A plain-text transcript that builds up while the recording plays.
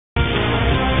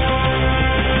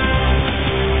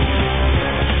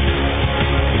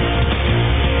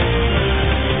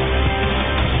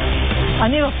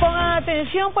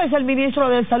ocasión, pues el ministro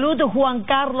de Salud, Juan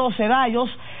Carlos Ceballos,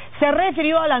 se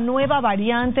refirió a la nueva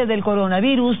variante del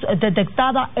coronavirus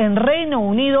detectada en Reino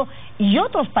Unido y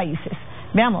otros países.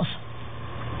 Veamos.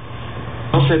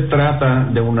 No se trata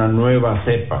de una nueva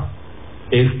cepa,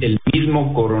 es el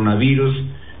mismo coronavirus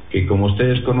que, como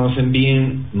ustedes conocen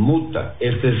bien, muta.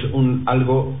 Este es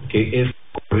algo que es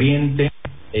corriente,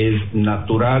 es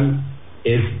natural,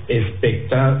 se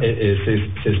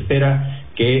espera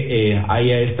que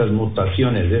haya estas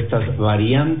mutaciones, estas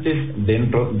variantes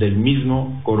dentro del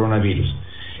mismo coronavirus.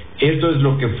 Esto es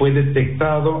lo que fue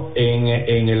detectado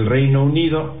en el Reino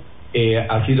Unido,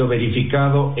 ha sido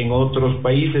verificado en otros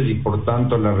países y por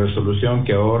tanto la resolución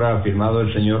que ahora ha firmado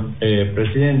el señor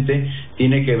presidente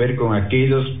tiene que ver con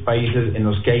aquellos países en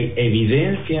los que hay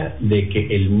evidencia de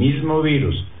que el mismo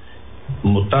virus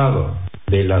mutado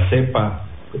de la cepa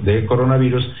de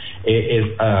coronavirus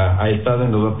ha estado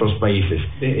en los otros países.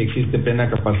 Existe plena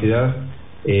capacidad,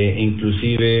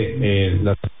 inclusive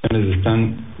las acciones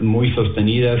están muy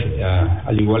sostenidas,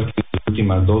 al igual que en las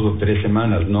últimas 2 o 3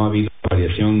 semanas. No ha habido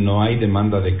variación, no hay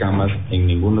demanda de camas en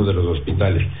ninguno de los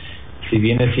hospitales. Si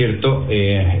bien es cierto,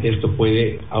 esto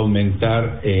puede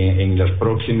aumentar en las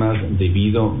próximas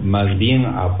debido más bien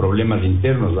a problemas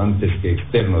internos antes que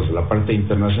externos. La parte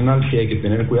internacional sí hay que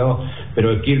tener cuidado,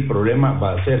 pero aquí el problema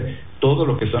va a ser todo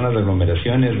lo que son las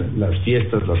aglomeraciones, las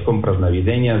fiestas, las compras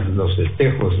navideñas, los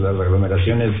festejos, las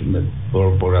aglomeraciones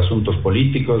por asuntos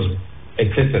políticos,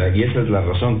 etcétera. Y esa es la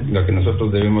razón en la que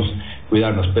nosotros debemos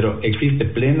cuidarnos. Pero existe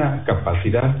plena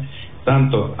capacidad,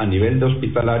 tanto a nivel de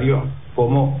hospitalario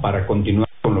como para continuar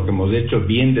con lo que hemos hecho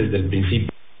bien desde el principio.